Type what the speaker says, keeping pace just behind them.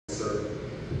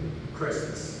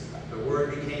Christmas. The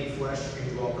Word became flesh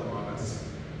and dwelt among us.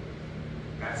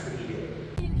 That's what he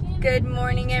did. Good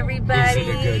morning, everybody. Is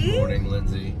it a good morning,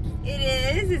 Lindsay? It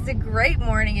is. It's a great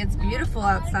morning. It's beautiful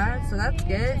outside, so that's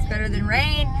good. It's better than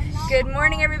rain. Good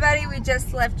morning, everybody. We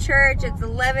just left church. It's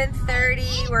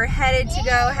 11:30. We're headed to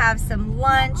go have some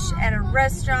lunch at a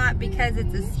restaurant because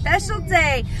it's a special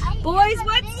day. Boys,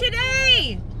 what's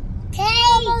today?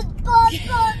 Papa's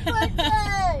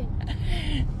birthday.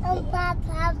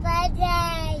 Papa's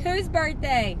birthday. Whose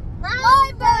birthday?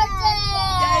 My birthday.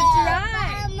 That's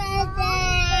right. Mama's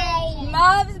birthday.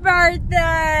 Mom's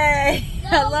birthday.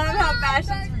 I love how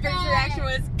Bastion's first reaction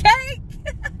was cake.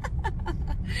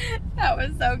 That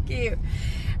was so cute.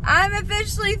 I'm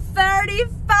officially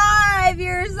 35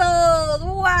 years old.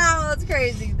 Wow, that's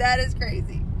crazy. That is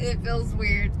crazy. It feels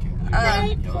weird.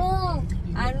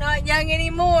 I'm not young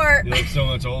anymore. You look so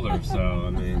much older, so I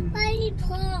mean.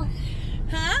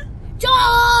 Huh?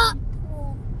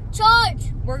 Church.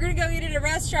 We're gonna go eat at a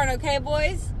restaurant, okay,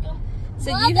 boys?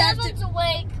 So Mom, you have to.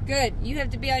 awake. Good. You have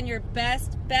to be on your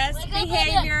best Wake up,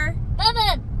 behavior.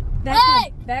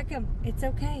 Hey! Beckham, it's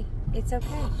okay. It's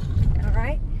okay. All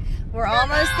right. We're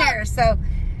almost there. So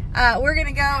we're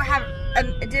gonna go have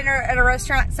a dinner at a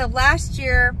restaurant. So last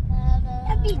year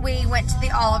we went to the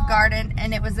Olive Garden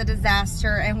and it was a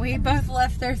disaster, and we both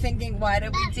left there thinking, why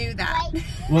did we do that?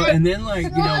 Well, and then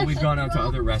we've gone out to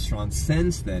other restaurants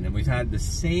since then, and we've had the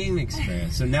same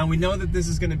experience. So now we know that this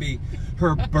is going to be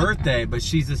her birthday, but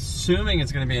she's assuming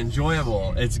it's going to be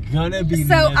enjoyable. It's going to be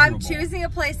miserable. I'm choosing a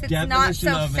place that's not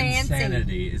so of fancy.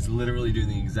 Insanity is literally doing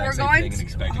the exact same thing and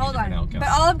expecting a different outcome. But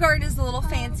Olive Garden is a little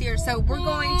fancier, so we're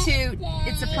going to,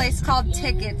 it's a place called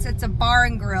Tickets. It's a bar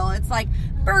and grill. It's like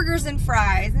burgers and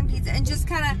fries and pizza and just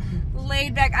kind of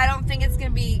laid back. I don't think it's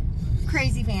going to be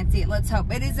crazy fancy. Let's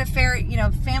hope. It is a fair,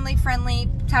 family friendly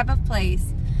type of place.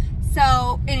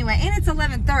 So anyway, and it's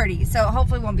 11:30, so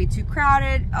hopefully it won't be too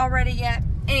crowded already yet.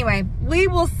 Anyway, we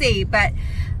will see, but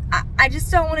I just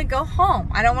don't want to go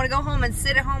home. I don't want to go home and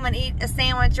sit at home and eat a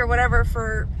sandwich or whatever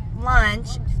for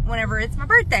lunch whenever it's my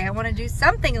birthday. I want to do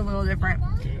something a little different.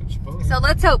 So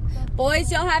let's hope. Boys,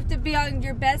 you'll have to be on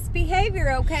your best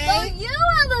behavior, okay? So you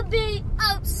have to be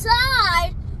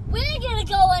outside, we're gonna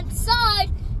go inside,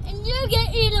 and you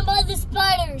get eaten by the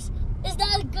spiders. Is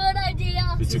that a good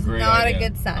idea? It's a great not idea. a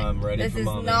good sign. I'm ready this for is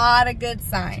mommy not a good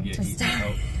sign to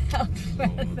start out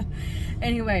with.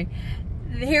 Anyway,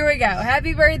 here we go.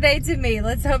 Happy birthday to me.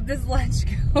 Let's hope this lunch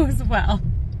goes well.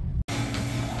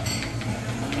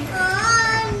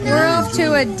 We're off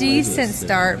to a decent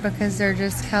start because they're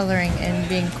just coloring and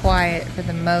being quiet for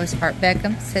the most part.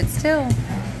 Beckham, sit still.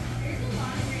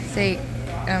 See,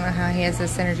 I don't know how he has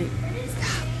this energy.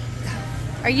 Stop.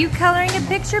 Are you coloring a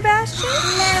picture, Bastion?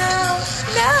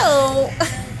 No.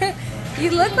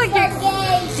 You look like you're...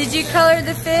 Did you color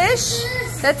the fish?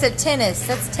 That's a tennis.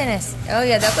 That's tennis. Oh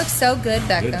yeah, that looks so good,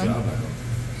 Beckham. Good job.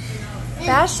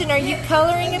 Bastion, are you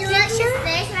coloring a picture?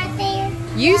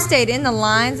 You stayed in the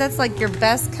lines. That's like your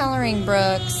best coloring,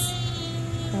 Brooks.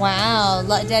 Wow.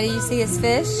 Daddy, you see his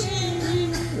fish?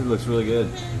 It looks really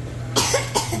good.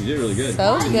 You did really good.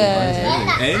 So good.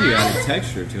 And you added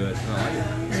texture to it. I like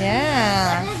it.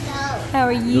 Yeah. How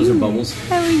are you? Those are bubbles.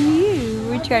 How are you?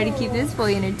 We're trying to keep this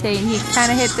boy entertained. He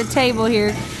kind of hit the table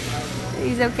here.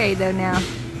 He's okay though now.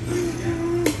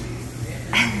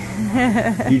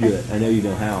 You do it. I know you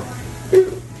know how.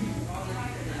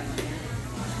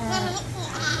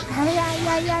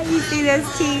 Yeah, you see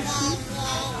those teeth?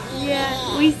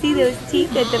 Yeah, we see those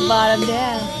teeth at the bottom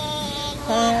down.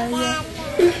 Yeah.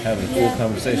 Having a full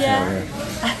conversation over here.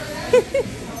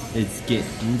 It's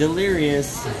getting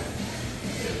delirious.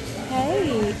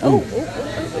 Hey. Oh.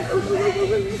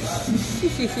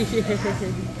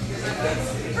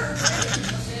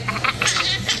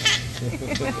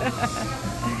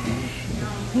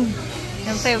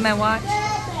 Come play with my watch.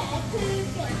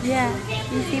 Yeah,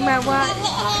 you see my watch?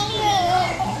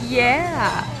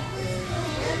 Yeah.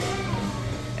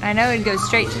 I know it goes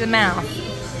straight to the mouth.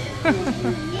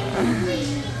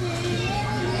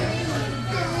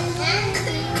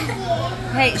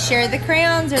 Hey, share the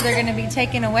crayons or they're going to be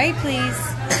taken away, please.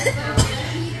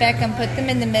 Beckham, put them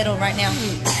in the middle right now.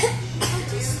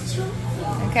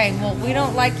 Okay, well, we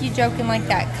don't like you joking like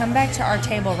that. Come back to our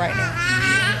table right now.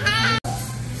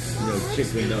 No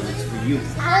chicken nuggets for you.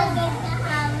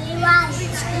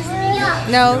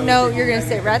 No, you're going to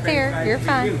sit right there. You're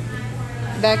fine.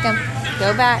 Beckham,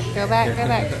 go back.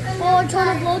 Oh, I'm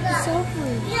trying to blow the sun.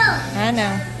 I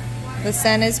know. The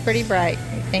sun is pretty bright.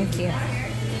 Thank you.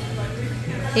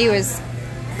 He was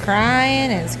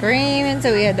crying and screaming,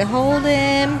 so we had to hold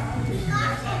him.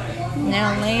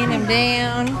 Now laying him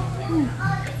down.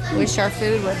 Wish our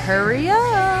food would hurry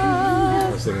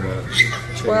up.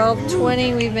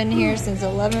 12:20. We've been here since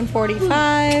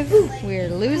 11:45. We're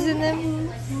losing them.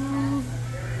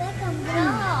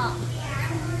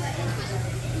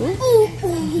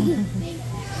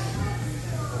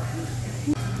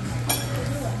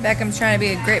 Beckham's trying to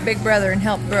be a great big brother and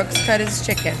help Brooks cut his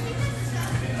chicken.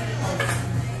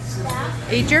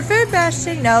 Eat your food,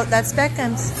 Bastion. No, that's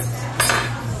Beckham's.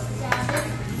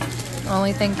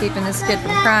 Only thing keeping this kid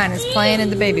from crying is playing in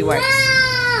the baby wipes.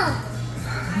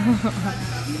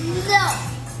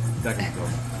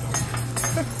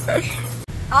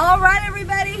 All right,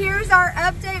 everybody, here's our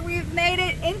update. We've made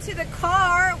it into the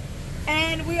car,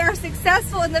 and we are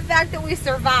successful in the fact that we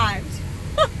survived.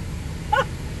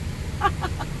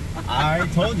 I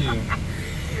told you.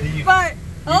 But,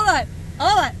 hold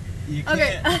on. You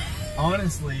can't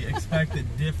honestly expect a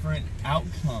different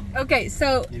outcome. Okay,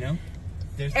 so, you know?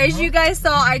 As you guys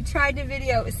saw, I tried to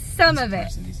video some of it.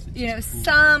 You know,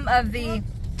 some of the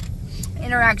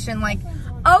interaction. Like,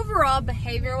 overall,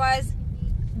 behavior-wise,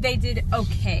 they did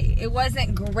okay. It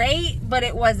wasn't great, but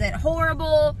it wasn't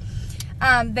horrible.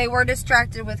 They were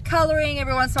distracted with coloring.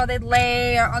 Every once in a while, they'd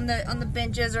lay on the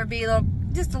benches or be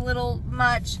just a little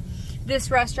much. This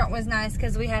restaurant was nice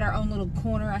because we had our own little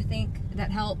corner, I think.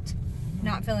 That helped.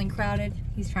 Not feeling crowded.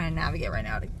 He's trying to navigate right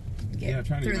now to get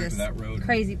trying to through get this to that road.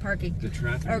 crazy parking. The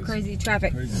traffic. Or crazy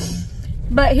traffic. Crazy.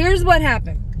 But here's what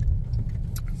happened.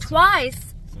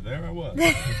 Twice. So there I was.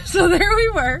 So there we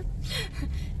were.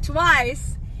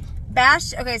 Twice.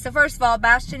 Okay, so first of all,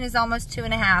 Bastion is almost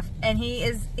 2.5, and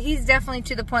he's definitely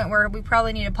to the point where we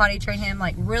probably need to potty train him,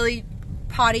 like really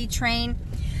potty train.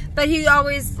 But he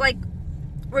always like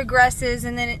regresses,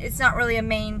 and then it's not really a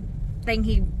main thing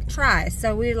he tries.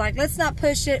 So we're like, let's not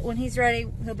push it. When he's ready,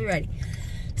 he'll be ready.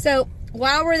 So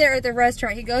while we're there at the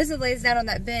restaurant, he goes and lays down on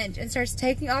that bench and starts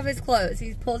taking off his clothes.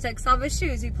 He takes off his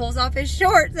shoes. He pulls off his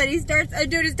shorts, and he starts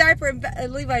undoing his diaper,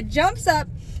 and Levi jumps up.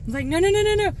 He's like, no.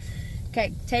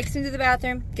 Okay, takes him to the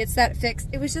bathroom, gets that fixed.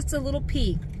 It was just a little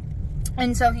pee.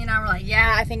 And so he and I were like,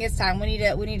 yeah, I think it's time. We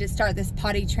need to start this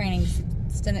potty training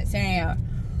scenario.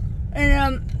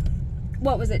 And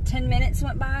what was it, 10 minutes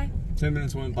went by? 10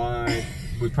 minutes went by.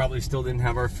 We probably still didn't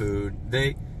have our food.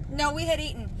 No, we had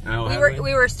eaten. Oh,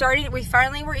 we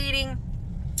finally were eating.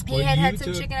 He had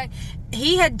some chicken.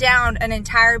 He had downed an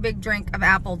entire big drink of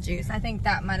apple juice. I think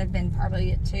that might have been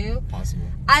probably it too. Possible.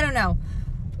 I don't know.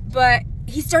 But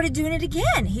he started doing it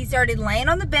again. He started laying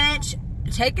on the bench,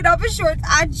 taking off his shorts.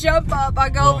 I jump up. I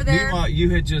go over there. Meanwhile, you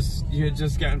had just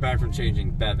gotten back from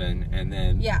changing Bevan, and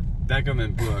then Beckham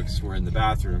and Brooks were in the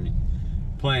bathroom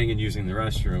playing and using the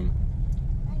restroom.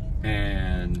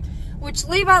 Which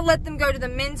Levi let them go to the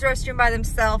men's restroom by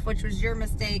themselves, which was your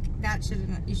mistake.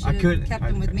 You should have kept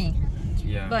them with me.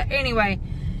 Yeah. But anyway,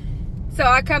 so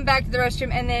I come back to the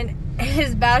restroom, and then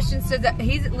his Bastion said that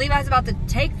Levi's about to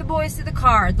take the boys to the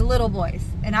car, the little boys,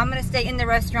 and I'm gonna stay in the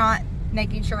restaurant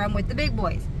making sure I'm with the big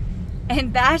boys.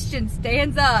 And Bastion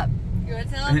stands up. You wanna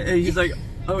tell him? And he's like,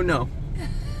 oh no.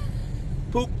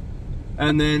 Poop.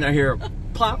 And then I hear a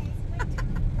plop.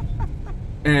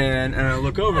 And I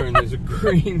look over, and there's a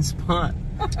green spot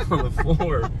on the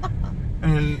floor.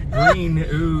 And green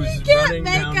ooze running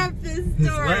down his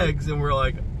legs, and we're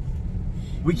like,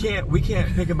 we can't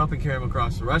pick him up and carry him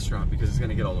across the restaurant because it's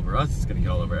gonna get all over us. It's gonna get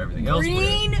all over everything else.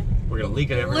 We're gonna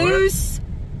leak it everywhere. Loose,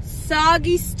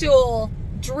 soggy stool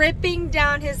dripping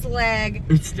down his leg.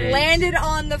 It stinks. Landed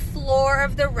on the floor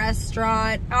of the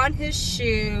restaurant on his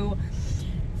shoe.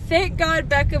 Thank God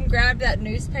Beckham grabbed that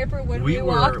newspaper when we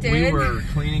walked in. We were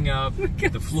cleaning up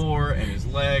the floor and his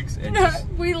legs. And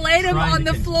we laid him on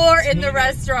the floor in the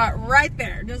restaurant, right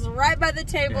there, just right by the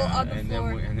table on the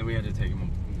floor. And then we had to take him.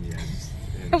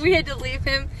 We had to leave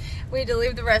him. We had to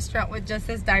leave the restaurant with just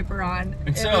his diaper on.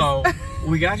 And so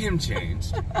we got him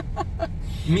changed.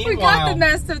 We got the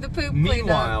mess of the poop cleaned up.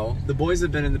 Meanwhile, the boys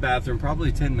have been in the bathroom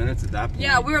probably 10 minutes at that point.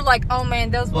 Yeah, we were like, oh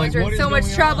man, those boys are in so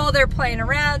much trouble. They're playing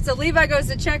around. So Levi goes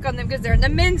to check on them because they're in the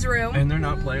men's room. And they're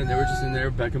not playing. They were just in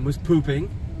there. Beckham was pooping.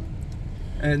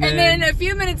 And then a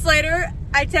few minutes later,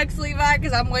 I text Levi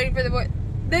because I'm waiting for the boy.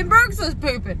 Then Brooks was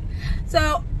pooping.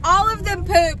 So all of them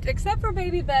pooped except for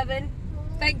baby Bevan.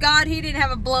 Thank God he didn't have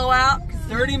a blowout.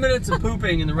 30 minutes of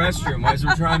pooping in the restroom as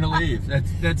we're trying to leave.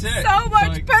 That's it. So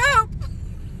much poop.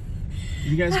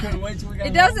 You guys couldn't wait till we got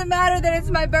home? It doesn't matter that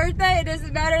it's my birthday. It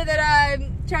doesn't matter that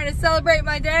I'm trying to celebrate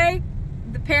my day.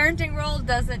 The parenting role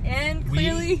doesn't end,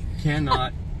 clearly. We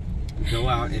cannot go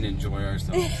out and enjoy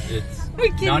ourselves. It's we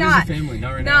cannot. Not as a family,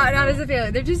 not right now. Not as a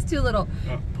family. They're just too little.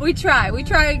 We try. We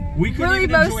couldn't really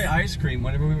even enjoy ice cream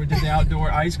whenever we did the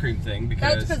outdoor ice cream thing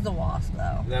because that's because of the wasp,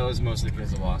 though. That was mostly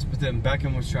because of the wasp. But then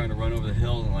Beckham was trying to run over the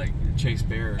hill and like chase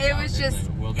bears. It was just.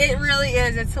 It really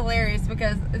is. It's hilarious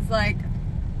because it's like,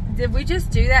 did we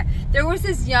just do that? There was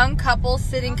this young couple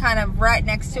sitting kind of right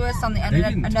next to us on the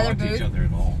another booth. Each other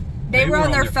at all. They were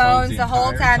on their phones the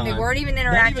whole time. They weren't even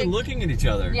interacting. Not even looking at each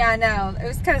other. Yeah, I know. It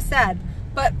was kind of sad.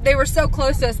 But they were so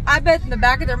close to us. I bet in the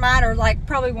back of their mind, or like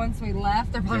probably once we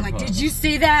left, they're probably like, did you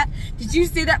see that? Did you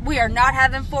see that? We are not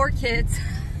having 4 kids.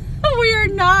 We are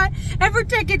not ever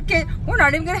taking kids. We're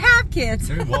not even going to have kids.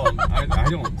 Well, I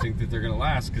don't think that they're going to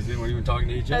last because they weren't even talking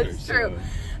to each other. That's true.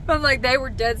 But like they were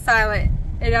dead silent.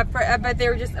 And I bet they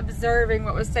were just observing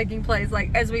what was taking place.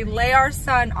 Like as we lay our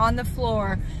son on the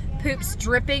floor, poop's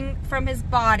dripping from his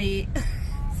body.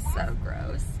 So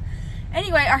gross.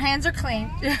 Anyway, our hands are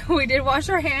clean. We did wash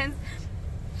our hands.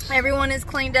 Everyone is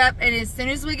cleaned up. And as soon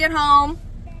as we get home,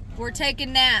 we're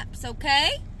taking naps,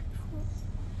 okay?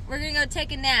 We're going to go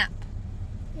take a nap.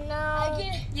 No.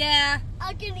 Yeah.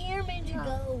 I can hear me to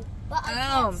go, but I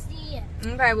can't see it.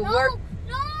 Okay, well,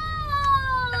 No.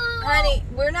 Honey,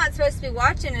 we're not supposed to be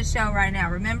watching a show right now,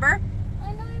 remember?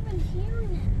 I'm not even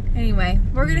hearing it. Anyway,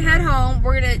 we're going to head home.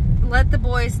 We're going to let the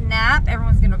boys nap.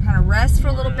 Everyone's going to kind of rest for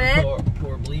a little bit.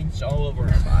 Pour bleach all over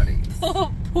our bodies.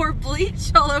 Pour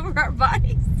bleach all over our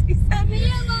bodies, he said.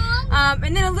 Yeah, Mom.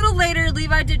 And then a little later,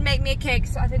 Levi did make me a cake,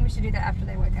 so I think we should do that after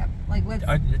they wake up. Like,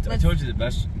 I told you that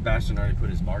Bastion already put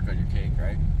his mark on your cake,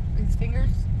 right? His fingers?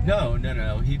 No.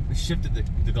 He shifted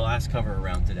the glass cover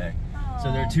around today. Aww.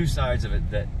 So there are 2 sides of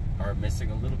it that are missing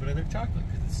a little bit of their chocolate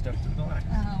because it's stuck to the glass.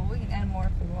 Oh, we can add more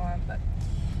if we want, but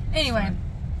anyway,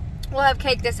 we'll have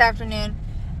cake this afternoon,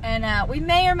 and we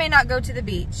may or may not go to the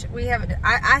beach.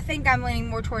 I think I'm leaning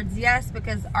more towards yes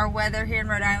because our weather here in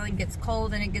Rhode Island gets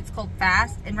cold and it gets cold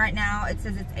fast, and right now it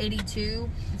says it's 82.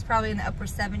 It's probably in the upper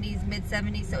 70s, mid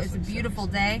 70s, so it's a beautiful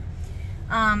day.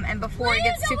 And before it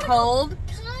gets too cold,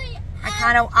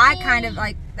 I kind of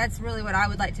like, that's really what I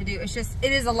would like to do. It's just,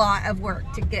 it is a lot of work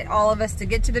to get all of us to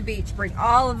get to the beach, bring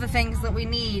all of the things that we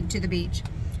need to the beach.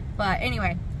 But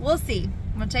anyway, we'll see.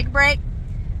 I'm gonna take a break,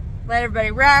 let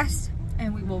everybody rest,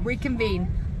 and we will reconvene.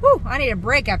 Whew, I need a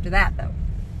break after that though.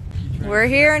 We're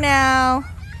here now,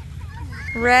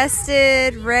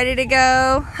 rested, ready to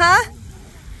go. Huh?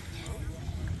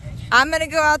 I'm gonna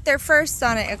go out there first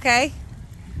on it, okay?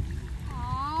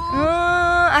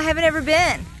 I haven't ever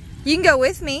been. You can go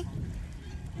with me.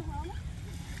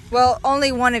 Well,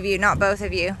 only one of you, not both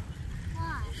of you.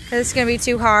 Because it's gonna be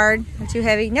too hard or too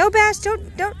heavy. No, Bash,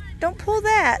 don't pull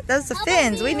that. Those are the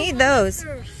fins. We need those.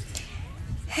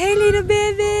 Hey, little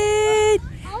baby.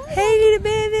 Hey, little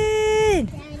baby.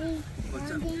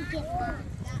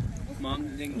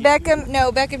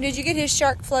 Beckham, did you get his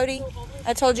shark floaty?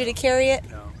 I told you to carry it.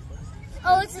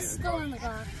 Oh, it's still in the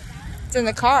car. It's in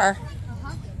the car.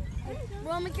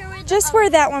 Just wear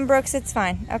that one, Brooks. It's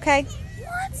fine, okay?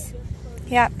 What?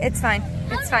 Yeah, it's fine.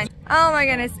 It's fine. Oh my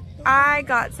goodness. I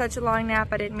got such a long nap.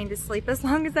 I didn't mean to sleep as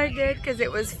long as I did because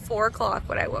it was 4 o'clock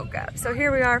when I woke up. So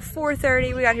here we are,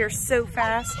 4:30. We got here so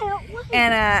fast.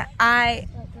 And I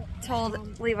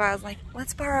told Levi, I was like,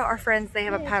 let's borrow our friends. They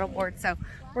have a paddleboard, so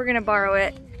we're going to borrow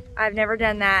it. I've never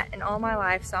done that in all my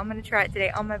life, so I'm going to try it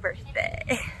today on my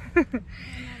birthday.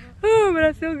 Oh, but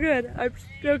I feel good. I'm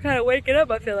still kind of waking up,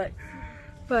 I feel like.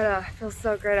 But it feels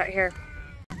so great out here.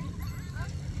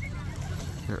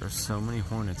 There are so many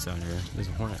hornets out here. There's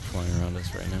a hornet flying around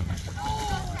us right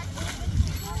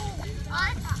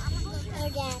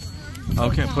now.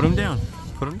 Okay, put them down.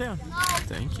 Put them down.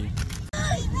 Thank you.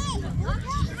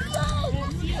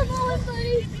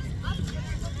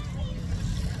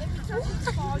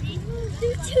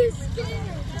 You're too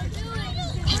scared.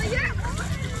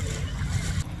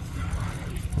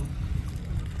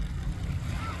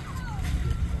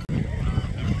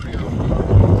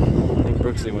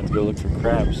 Brooksy went to go look for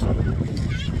crabs.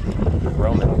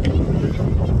 Roman.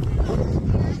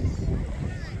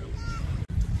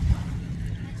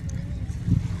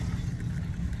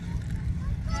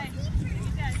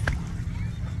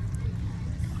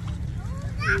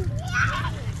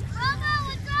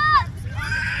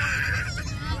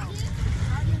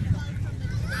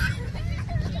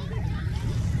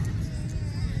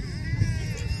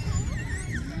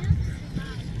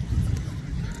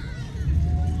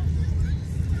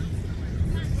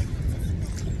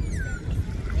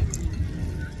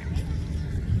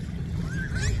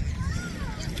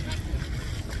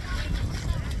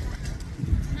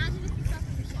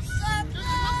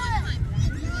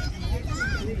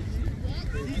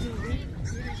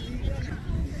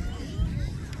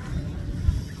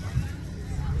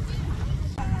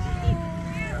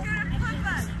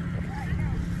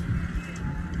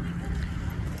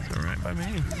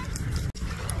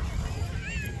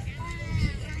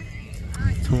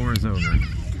 tour is over.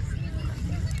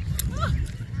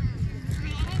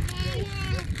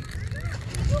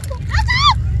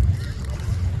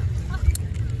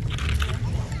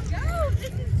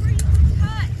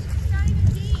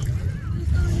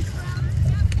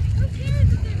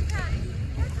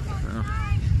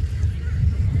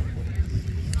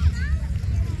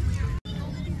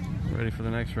 Ready for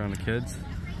the next round of kids?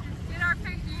 Get our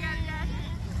picture, you gotta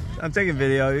get. I'm taking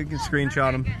video. You can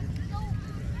screenshot them.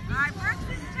 Alright, Brooks'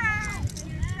 turn.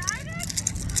 You excited?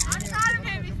 I'm trying to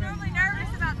make me really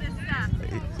nervous about this stuff.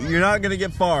 You're not gonna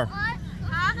get far.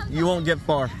 Huh? You won't get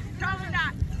far. Probably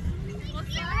not. We'll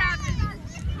see what happens.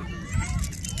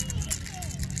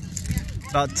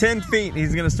 About 10 feet,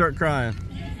 he's gonna start crying.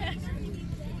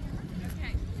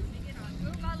 Okay,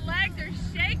 my legs are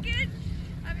shaking.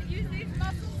 I haven't used these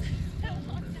muscles in a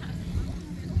long time.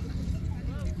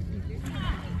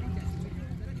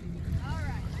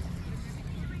 Alright.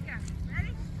 Here we go.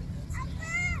 Ready?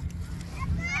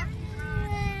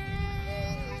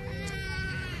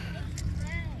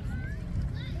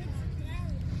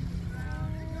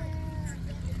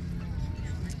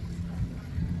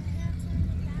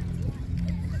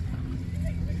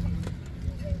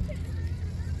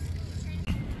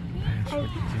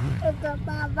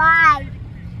 Bye-bye.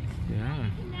 Yeah.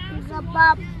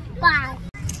 Bye-bye.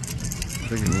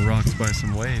 They're getting rocked by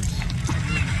some waves.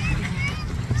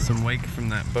 Some wake from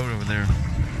that boat over there.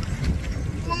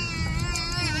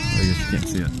 I guess you can't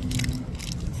see it.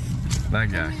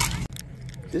 That guy.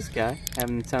 This guy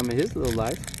having the time of his little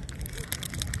life.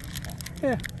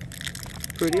 Yeah.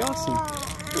 Pretty awesome.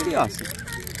 Pretty awesome.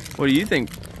 What do you think?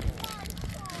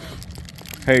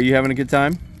 Hey, are you having a good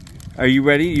time? Are you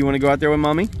ready? You want to go out there with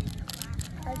mommy?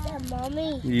 I said,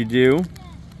 Mommy. You do?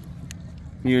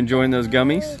 You enjoying those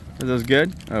gummies? Are those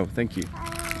good? Oh, thank you.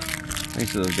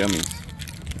 Thanks for those gummies.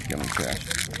 Gummy trash.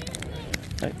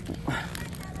 Hey,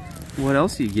 what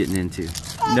else are you getting into?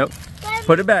 Nope.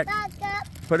 Put it back.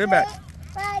 Put it back.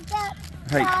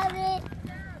 Hey,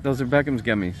 those are Beckham's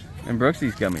gummies and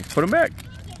Brooksy's gummies. Put them back.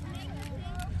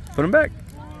 Put them back.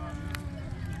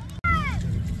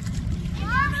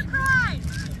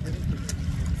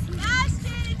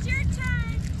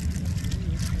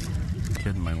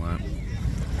 Kid in my lap.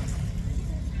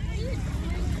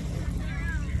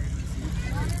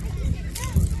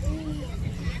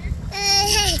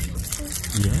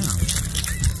 Yeah.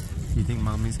 You think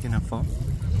mommy's gonna fall?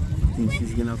 Think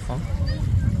she's gonna fall?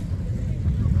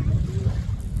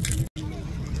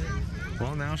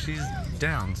 Well, now she's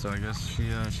down, so I guess she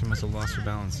must have lost her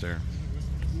balance there.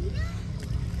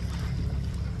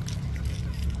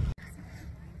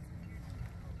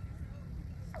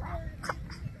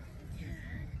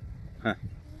 Huh.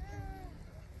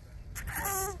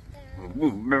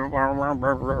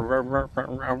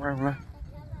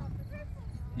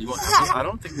 You want, I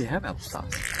don't think we have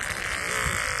applesauce.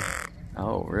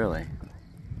 Oh, really?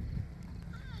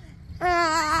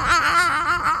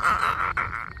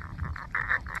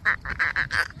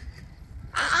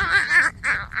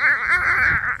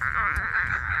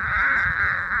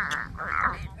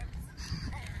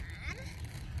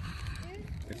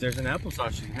 If there's an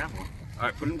applesauce, you can have one. All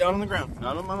right, put them down on the ground,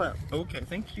 not on my lap. Okay,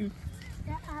 thank you.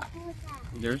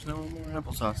 There's no more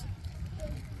applesauce.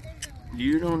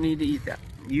 You don't need to eat that.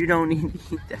 You don't need to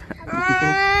eat that.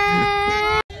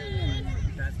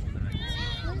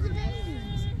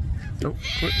 Oh,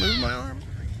 quit moving my arm.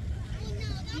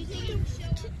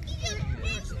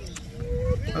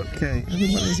 Okay,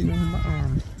 everybody's moving my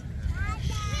arm.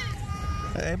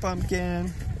 Hey,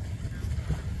 pumpkin.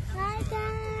 Hi,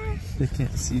 guys. They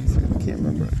can't see you through the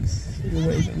camera, Brooks. You're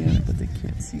waving at it, but they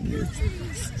can't see you.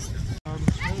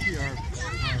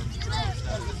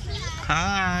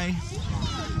 Hi.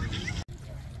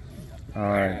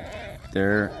 Alright,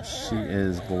 there she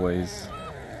is, boys.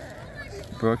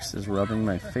 Brooks is rubbing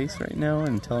my face right now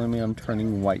and telling me I'm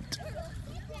turning white.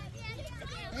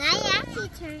 I'm actually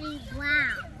turning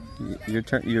brown.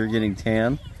 You're getting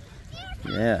tan?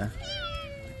 Yeah.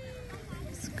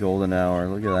 It's golden hour.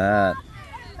 Look at that.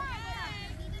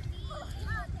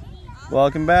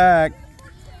 Welcome back.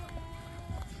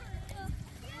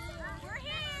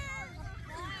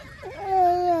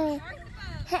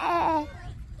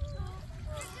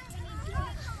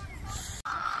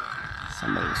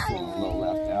 Somebody's feeling a little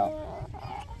left out.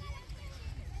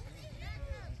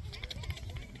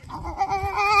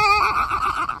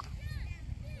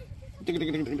 You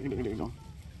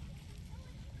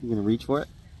gonna reach for it?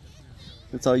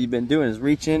 That's all you've been doing is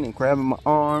reaching and grabbing my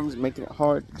arms, making it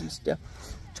hard to do stuff.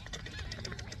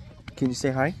 Can you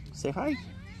say hi? Say hi.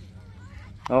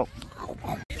 Oh.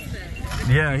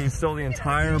 Yeah, he stole the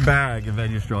entire bag of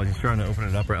veggie straws. He's trying to open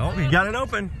it up right. Oh, he got it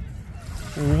open.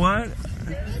 What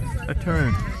a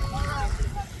turn.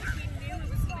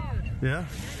 Yeah.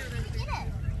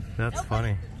 That's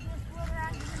funny.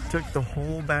 Took the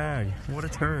whole bag. What a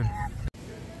turn.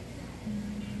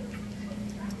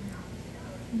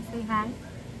 You say hi.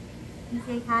 You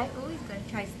say hi. Oh, he's gonna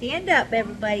try stand up,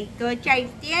 everybody. Go try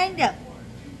stand up.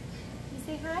 You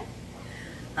say hi.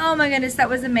 Oh my goodness, that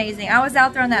was amazing. I was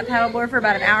out there on that paddleboard for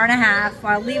about an hour and a half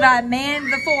while Levi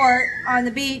manned the fort on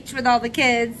the beach with all the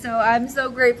kids. So I'm so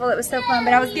grateful. It was so fun.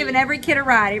 But I was giving every kid a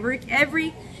ride.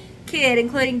 Every kid,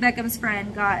 including Beckham's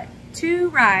friend, got 2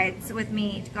 rides with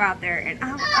me to go out there. And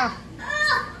oh,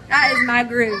 that is my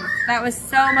groove. That was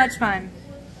so much fun.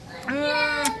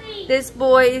 This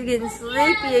boy is getting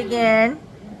sleepy again.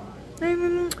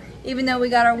 Even though we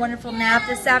got our wonderful nap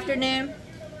this afternoon,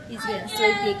 he's getting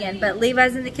sleepy again. But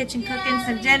Levi's in the kitchen cooking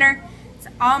some dinner. It's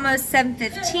almost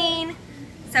 7:15,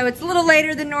 so it's a little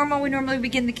later than normal. We normally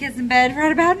begin the kids in bed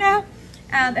right about now.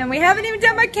 And we haven't even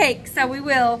done my cake, so we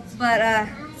will. But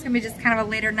it's going to be just kind of a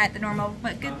later night than normal.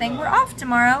 But good thing we're off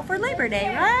tomorrow for Labor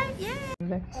Day, right?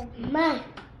 Yeah.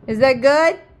 Is that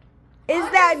good? Is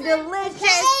that delicious?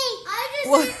 I just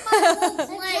ate my whole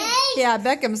plate. Yeah,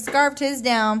 Beckham scarfed his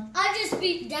down. I just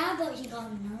beat Dad, but he got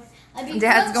another. I beat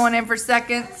Dad's Brooks going in for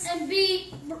seconds. and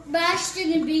beat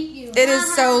Bastion and beat you. It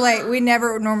is so late. We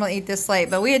never normally eat this late,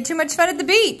 but we had too much fun at the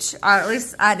beach. At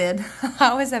least I did.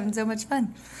 I was having so much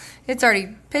fun. It's already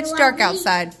pitch dark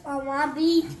outside. I want to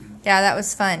beat. Yeah, that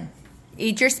was fun.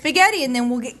 Eat your spaghetti and then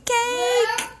we'll get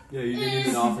cake. Yeah, you didn't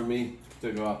even offer me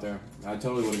to go out there. I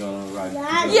totally would have gone on a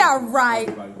ride. Yeah, right.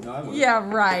 No, I wouldn't. Yeah,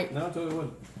 right. No, I totally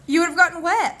wouldn't. You would have gotten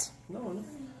wet. No.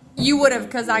 You would have,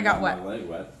 because I got wet. My leg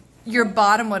wet. Your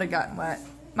bottom would have gotten wet.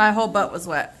 My whole butt was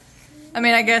wet. I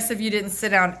mean, I guess if you didn't sit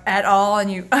down at all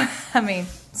and you, I mean,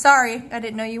 sorry. I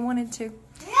didn't know you wanted to.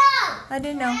 I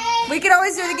didn't know. We could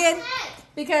always do it again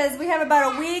because we have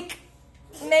about a week,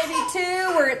 maybe 2,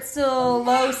 where it's still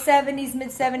low 70s, mid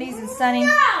 70s and sunny.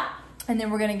 And then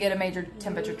we're going to get a major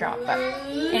temperature drop. But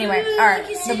anyway, all right.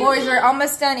 The boys are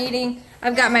almost done eating.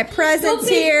 I've got my presents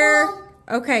here.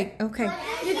 Okay. You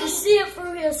can see it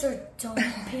from here, so don't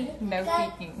peek. No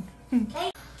peeking.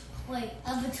 Wait,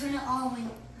 I'm going to turn it on when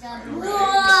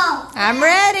Whoa! I'm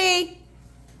ready.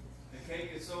 The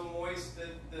cake is so moist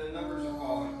that the numbers are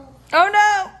falling. Oh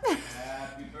no.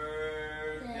 Happy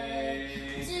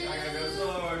birthday. I gotta go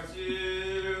slower to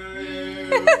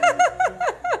you.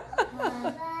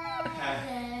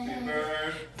 Happy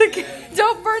birthday.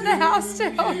 Don't burn the house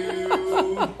down.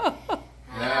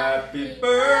 Happy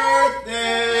birthday,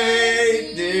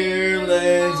 dear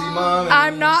Lindsey Mom.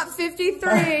 I'm not 53.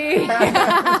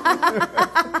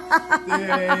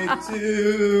 Birthday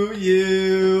to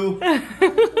you.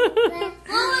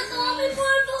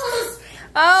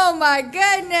 Oh my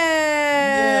goodness.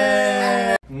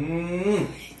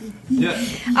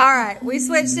 Yeah. All right, we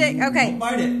switched it. Okay,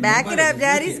 Bite it. back Bite it up. it.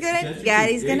 Daddy's Lick it. gonna There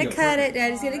you go. cut it.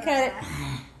 Daddy's gonna cut it.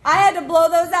 I had to blow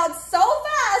those out so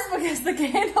fast because the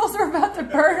candles were about to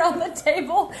burn on the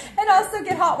table and also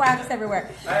get hot wax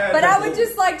everywhere. But I would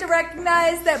just like to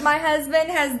recognize that my husband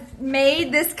has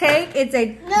made this cake. It's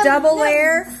a double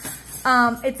layer.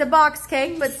 It's a box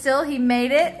cake, but still he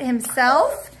made it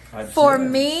himself for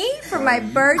me, for my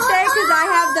birthday, because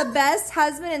I have the best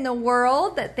husband in the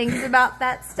world that thinks about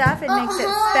that stuff and makes it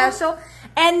special.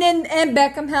 And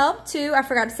Beckham helped too. I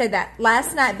forgot to say that.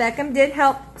 Last night Beckham did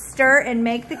help stir and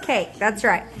make the cake. That's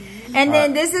right. And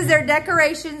then this is their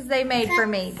decorations they made for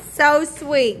me. So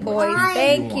sweet, boys.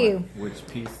 Thank you. Which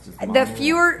piece does The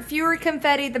fewer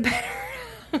confetti, the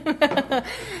better.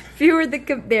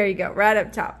 There you go, right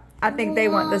up top. I think they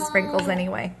want the sprinkles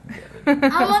anyway. I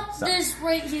want this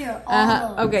right here.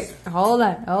 Okay, hold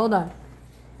on.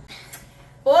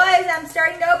 Boys, I'm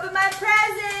starting to open my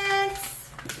presents.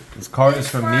 This card is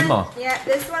from Mima. Yeah,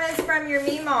 this one is from your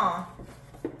Mima.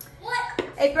 What?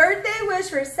 A birthday wish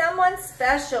for someone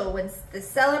special. When the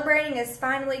celebrating is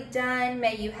finally done,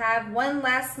 may you have one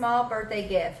last small birthday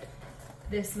gift.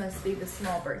 This must be the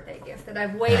small birthday gift that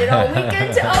I've waited all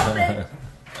weekend to open.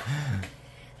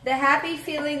 The happy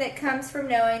feeling that comes from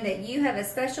knowing that you have a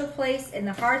special place in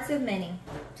the hearts of many.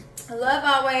 Love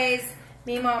always,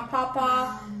 Mima and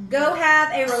Papa. Go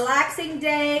have a relaxing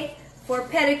day for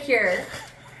pedicure.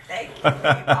 Thank you.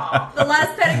 The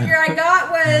last pedicure I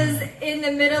got was in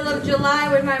the middle of July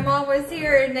when my mom was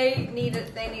here, and they need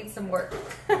some work.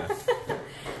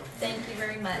 Thank you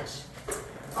very much.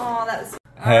 Oh, that was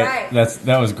Hey, all right.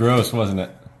 that was gross, wasn't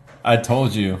it? I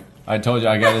told you. I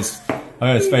got his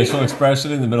facial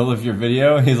expression in the middle of your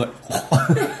video. He's like, hey,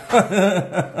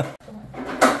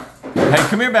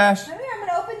 come here, Bash. Come here, I'm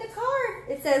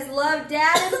It says, love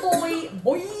dad and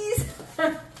boys.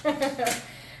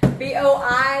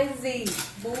 B-O-I-Z.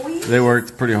 Boys. They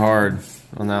worked pretty hard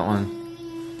on that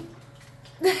one.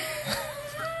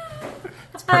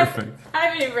 It's perfect. I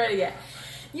haven't even read it yet.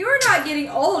 You're not getting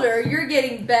older, you're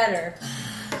getting better.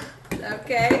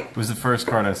 Okay? It was the first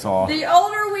card I saw. The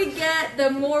older we get, the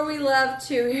more we love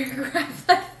to grab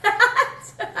like that.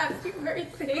 Happy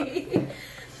birthday.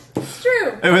 It's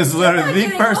true. It was literally the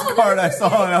getting first older, card I you're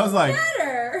saw, and I was like,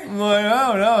 better. I'm like,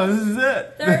 oh no, this is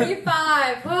it.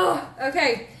 35. Oh,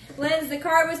 okay. Linz, the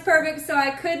card was perfect, so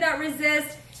I could not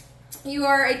resist. You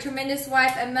are a tremendous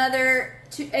wife and mother.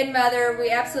 We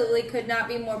absolutely could not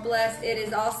be more blessed. It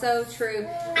is also true.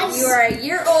 You are a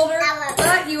year older,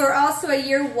 but you are also a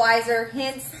year wiser.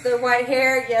 Hence the white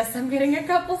hair. Yes, I'm getting a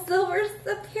couple silvers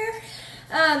up here.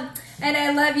 And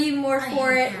I love you more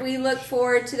for it. We look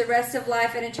forward to the rest of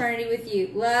life and eternity with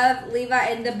you. Love, Levi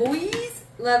and the boys.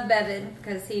 Love Bevan,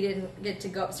 because he didn't get to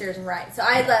go upstairs and write. So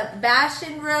I love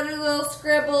Bastion wrote a little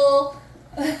scribble.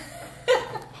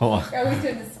 Hold on. Are we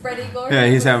doing the spread eagle? Yeah,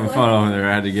 he's having fun over there.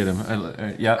 I had to get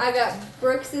him. Yep. I got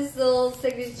Brooks's little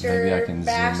signature, Maybe I can zoom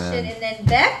Bastion, in. and then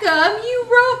Beckham, you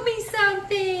wrote me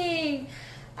something.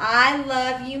 I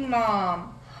love you,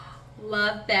 Mom.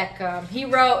 Love Beckham. He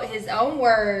wrote his own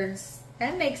words.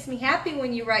 That makes me happy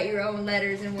when you write your own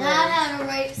letters and words. Dad had to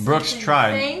write Brooks something.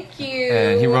 tried. Thank you.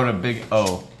 And he wrote a big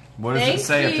O. What does Thank it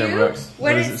say you. up there, Brooks?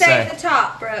 What does it say at the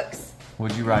top, Brooks?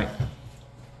 What'd you write?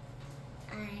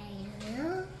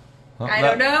 I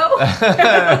don't know.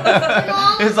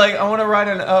 It's like, I want to write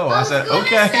an O. I said, gonna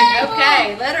okay. say-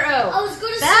 Okay, letter O. I was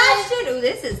going to say, Bastion. Ooh,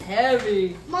 this is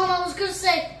heavy. Mom, I was going to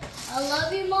say, I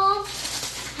love you, Mom.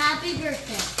 Happy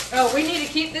birthday. Oh, we need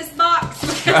to keep this box.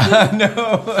 No.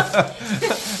 I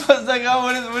was like,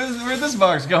 oh, where'd this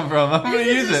box come from? I'm going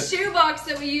to use This is it. a shoe box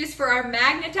that we use for our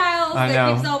magnet tiles. I that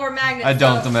know. keeps all of our magnets. I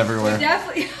dumped So them everywhere.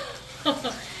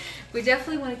 We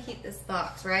definitely want to keep this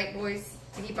box, right, boys?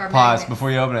 To keep our Pause magnets. before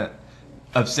you open it.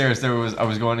 Upstairs, I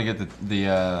was going to get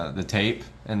the tape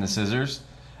and the scissors,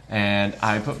 and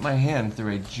I put my hand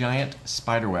through a giant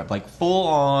spider web, like full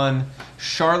on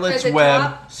Charlotte's At the Web,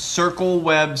 top? circle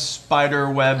web,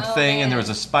 spider web Oh, thing, man. and there was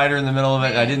a spider in the middle of it.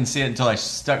 Man. I didn't see it until I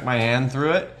stuck my hand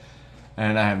through it,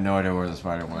 and I have no idea where the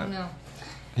spider Oh, went. no.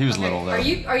 He was Okay. little though.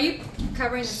 Are you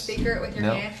covering the speaker with your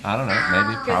No, hand? I don't know.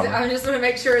 Maybe, Because I probably. just want to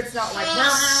make sure it's not like.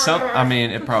 I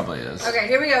mean, it probably is. Okay,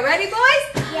 here we go. Ready,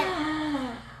 boys?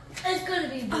 Yeah. It's going to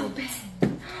be big.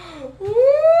 Woo!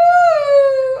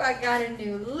 I got a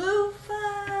new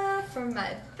loofah for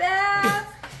my bath.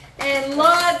 And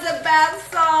lots of bath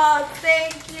salts.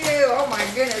 Thank you. Oh my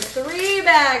goodness. 3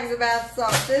 bags of bath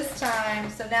salts this time.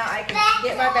 So now I can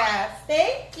get my bath.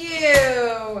 Thank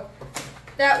you.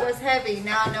 That was heavy.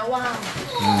 Now I know why.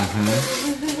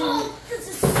 Oh, this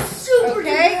is super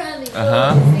Okay. heavy. See,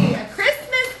 a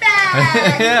Christmas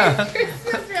bag. Yeah.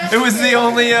 Christmas bag. It was the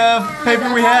only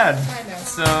paper we had. I know.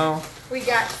 So, We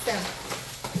got some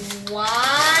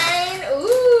wine.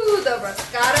 Ooh, the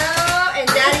Roscato. And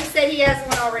Daddy said he has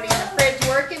one already in the fridge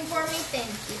working for me. Thank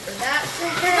you for that.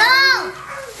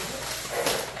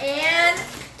 And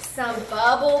some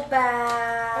bubble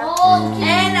bath. Okay.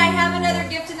 And I have another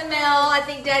gift in the mail. I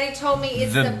think Daddy told me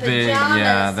it's The the big- pajamas.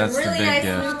 yeah, that's some the really big nice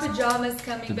new gift. pajamas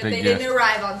coming, The but big they gift. didn't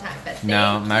arrive on time. But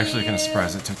no, thank I'm actually kind of you.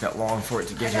 surprised it took that long for it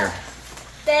to get here.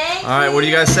 Thank you. All right, what do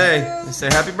you guys say? Say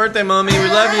happy birthday, Mommy. We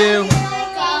love you.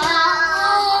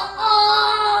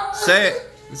 Say it.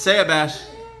 Say it, Bash.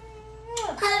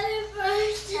 Happy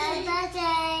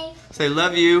birthday. Say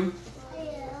love you.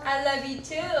 I love you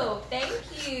too. Thank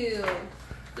you.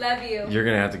 Love you. You're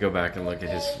gonna have to go back and look at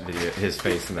his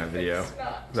face in that video.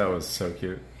 That was so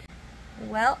cute.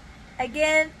 Well,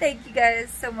 again, thank you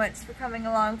guys so much for coming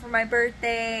along for my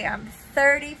birthday. I'm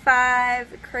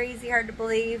 35. Crazy hard to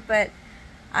believe, but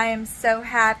I am so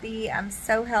happy. I'm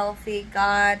so healthy.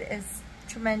 God has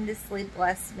tremendously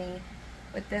blessed me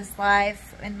with this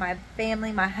life and my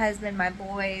family, my husband, my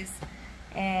boys,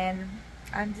 and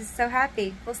I'm just so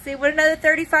happy. We'll see what another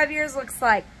 35 years looks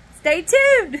like. Stay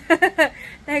tuned.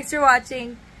 Thanks for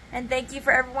watching, and thank you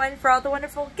for everyone for all the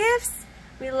wonderful gifts.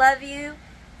 We love you,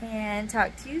 and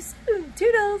talk to you soon.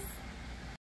 Toodles.